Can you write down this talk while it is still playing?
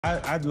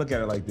I'd look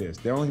at it like this.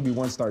 There only can be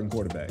one starting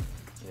quarterback,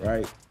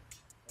 right?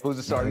 Who's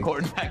the starting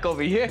quarterback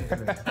over here?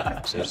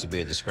 Seems to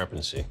be a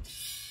discrepancy.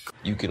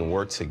 You can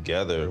work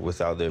together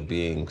without there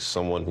being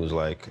someone who's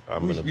like,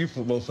 You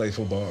both play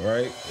football,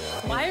 right?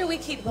 Yeah. Why do we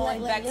keep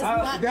going back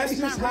to that's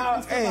just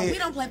how, hey. We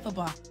don't play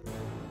football.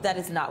 That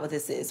is not what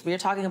this is. We're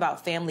talking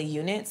about family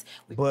units.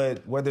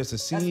 But whether it's a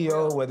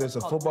CEO, whether it's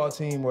a football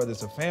team, whether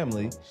it's a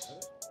family,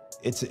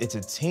 it's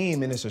a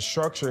team and it's a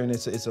structure and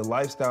it's a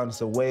lifestyle and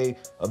it's a way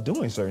of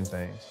doing certain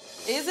things.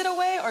 Is it a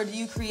way, or do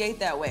you create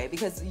that way?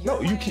 Because you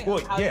can.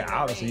 Well, yeah,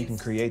 obviously you can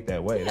create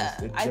that way. Yeah,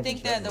 I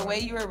think that the way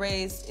you were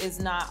raised is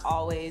not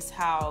always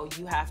how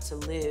you have to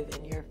live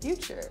in your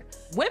future.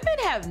 Women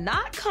have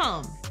not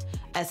come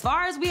as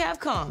far as we have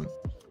come,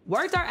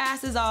 worked our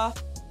asses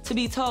off to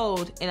be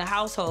told in a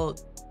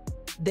household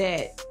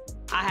that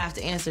I have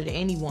to answer to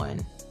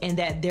anyone and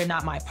that they're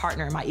not my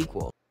partner, my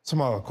equal.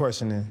 Tomorrow,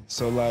 questioning.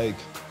 So like,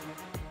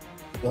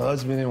 the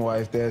husband and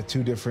wife, they have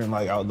two different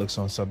like outlooks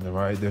on something,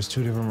 right? There's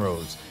two different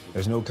roads.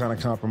 There's no kind of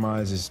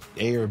compromise. It's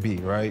A or B,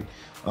 right?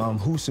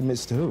 Who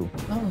submits to who?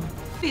 Oh.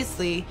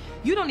 Obviously,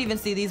 you don't even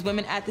see these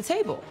women at the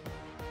table.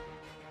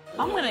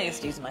 I'm gonna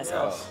excuse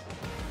myself.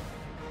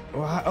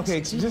 Well,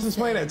 okay, just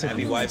explain that to me.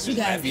 Happy wife,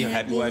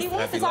 happy wife, He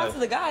wants to talk to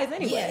the guys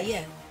anyway. Yeah,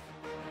 yeah.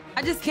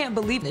 I just can't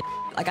believe it.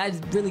 Like, I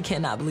really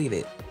cannot believe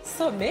it.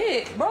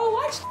 Submit, bro,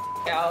 watch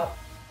out.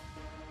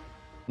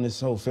 This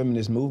whole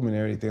feminist movement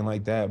and everything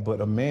like that,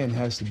 but a man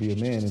has to be a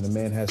man and a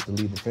man has to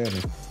lead the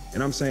family.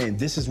 And I'm saying,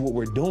 this is what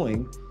we're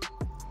doing.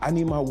 I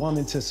need my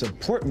woman to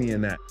support me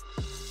in that.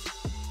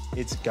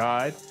 It's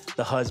God,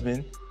 the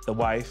husband, the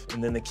wife,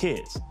 and then the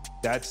kids.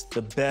 That's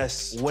the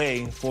best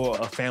way for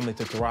a family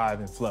to thrive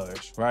and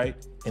flourish, right?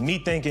 And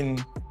me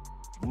thinking,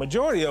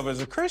 majority of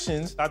us are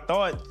Christians, I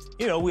thought,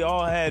 we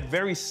all had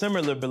very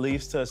similar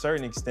beliefs to a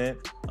certain extent.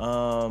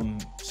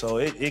 So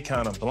it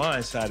kind of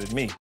blindsided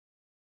me.